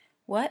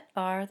What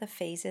are the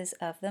phases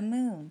of the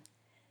moon?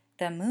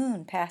 The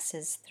moon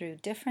passes through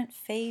different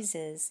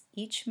phases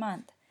each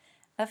month.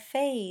 A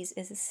phase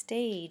is a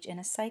stage in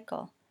a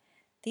cycle.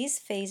 These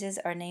phases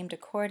are named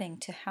according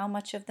to how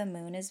much of the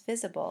moon is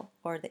visible,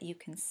 or that you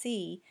can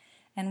see,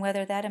 and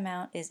whether that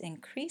amount is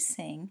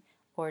increasing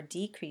or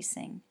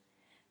decreasing.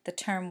 The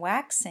term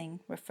waxing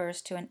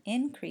refers to an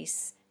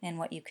increase in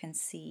what you can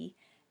see,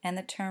 and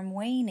the term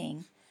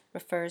waning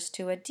refers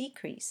to a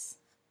decrease.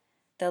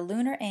 The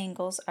lunar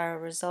angles are a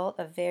result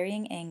of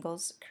varying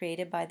angles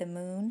created by the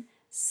moon,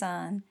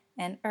 sun,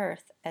 and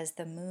earth as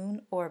the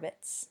moon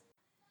orbits.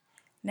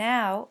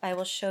 Now I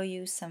will show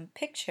you some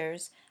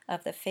pictures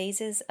of the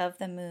phases of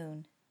the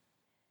moon.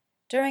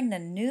 During the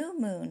new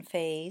moon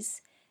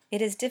phase,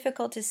 it is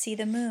difficult to see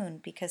the moon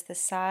because the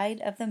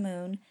side of the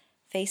moon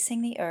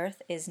facing the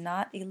earth is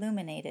not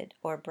illuminated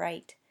or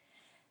bright.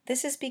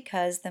 This is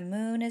because the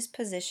moon is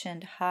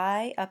positioned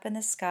high up in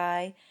the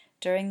sky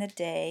during the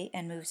day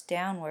and moves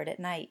downward at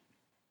night.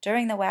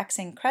 During the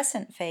waxing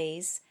crescent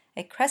phase,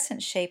 a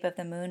crescent shape of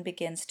the moon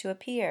begins to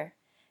appear.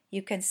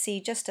 You can see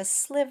just a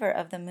sliver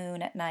of the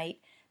moon at night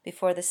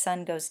before the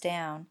sun goes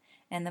down,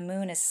 and the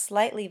moon is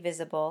slightly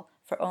visible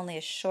for only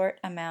a short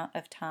amount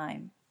of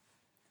time.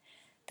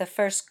 The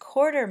first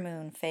quarter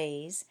moon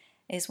phase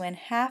is when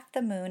half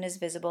the moon is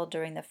visible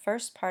during the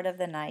first part of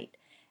the night,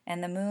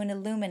 and the moon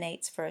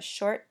illuminates for a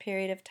short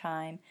period of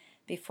time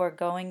before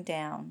going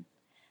down.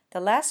 The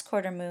last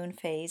quarter moon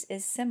phase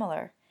is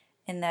similar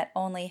in that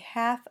only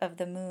half of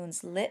the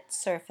moon's lit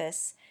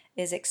surface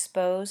is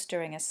exposed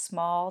during a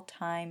small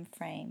time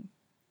frame.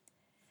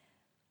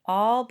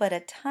 All but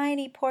a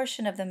tiny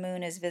portion of the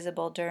moon is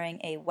visible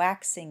during a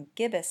waxing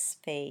gibbous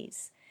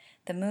phase.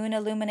 The moon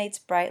illuminates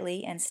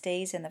brightly and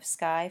stays in the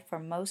sky for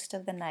most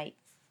of the night.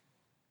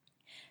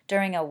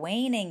 During a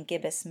waning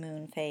gibbous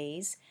moon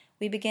phase,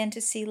 we begin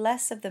to see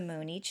less of the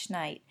moon each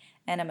night,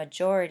 and a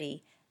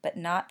majority, but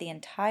not the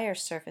entire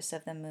surface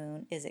of the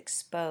moon, is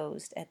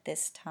exposed at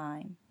this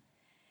time.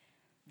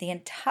 The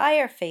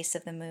entire face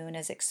of the moon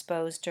is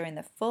exposed during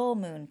the full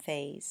moon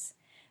phase.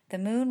 The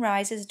moon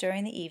rises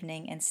during the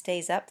evening and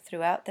stays up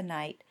throughout the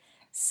night,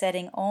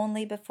 setting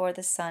only before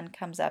the sun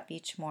comes up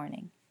each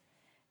morning.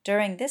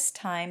 During this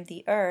time,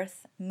 the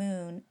earth,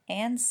 moon,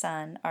 and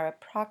sun are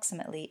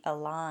approximately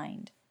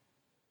aligned.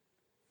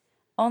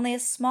 Only a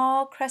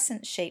small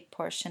crescent-shaped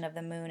portion of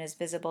the moon is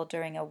visible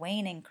during a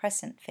waning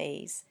crescent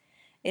phase.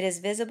 It is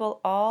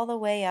visible all the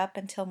way up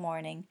until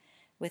morning,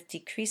 with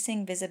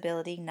decreasing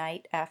visibility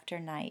night after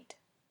night.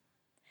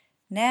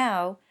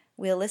 Now,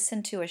 we'll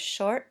listen to a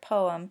short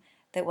poem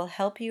that will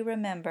help you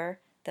remember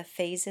the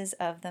phases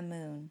of the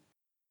moon.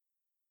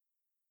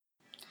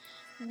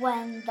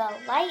 When the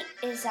light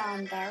is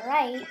on the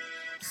right,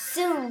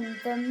 soon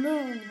the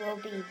moon will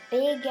be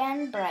big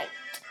and bright.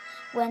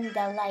 When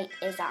the light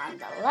is on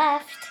the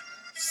left,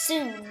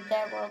 soon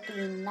there will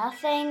be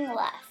nothing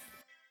left.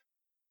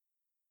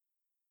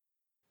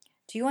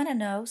 Do you want to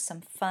know some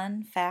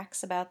fun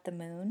facts about the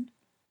moon?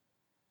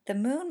 The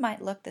moon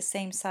might look the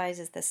same size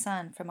as the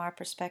sun from our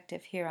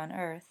perspective here on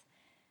Earth,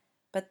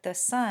 but the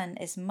sun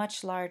is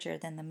much larger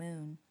than the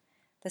moon.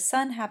 The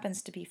sun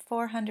happens to be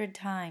 400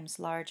 times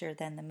larger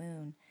than the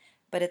moon,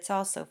 but it's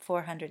also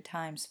 400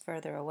 times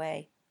further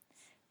away.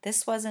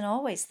 This wasn't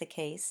always the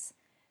case.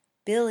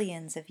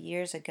 Billions of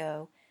years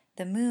ago,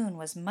 the moon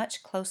was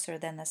much closer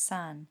than the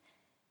sun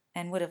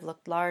and would have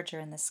looked larger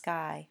in the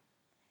sky.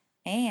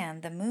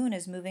 And the moon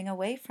is moving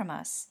away from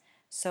us,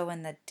 so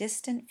in the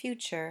distant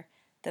future,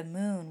 the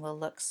moon will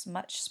look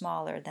much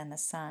smaller than the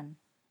sun.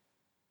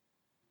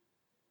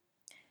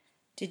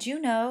 Did you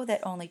know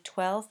that only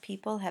 12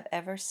 people have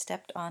ever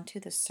stepped onto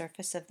the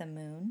surface of the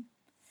moon?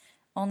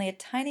 Only a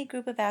tiny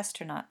group of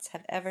astronauts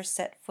have ever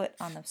set foot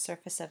on the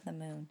surface of the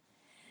moon.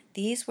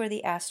 These were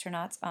the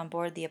astronauts on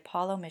board the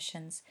Apollo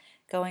missions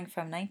going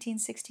from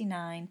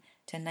 1969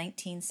 to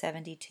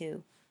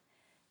 1972.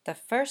 The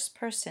first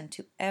person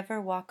to ever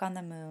walk on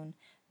the moon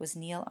was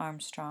Neil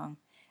Armstrong,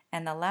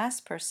 and the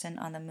last person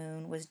on the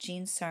moon was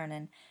Gene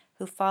Cernan,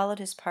 who followed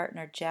his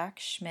partner Jack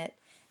Schmitt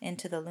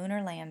into the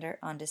lunar lander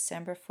on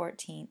December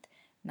 14,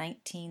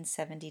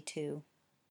 1972.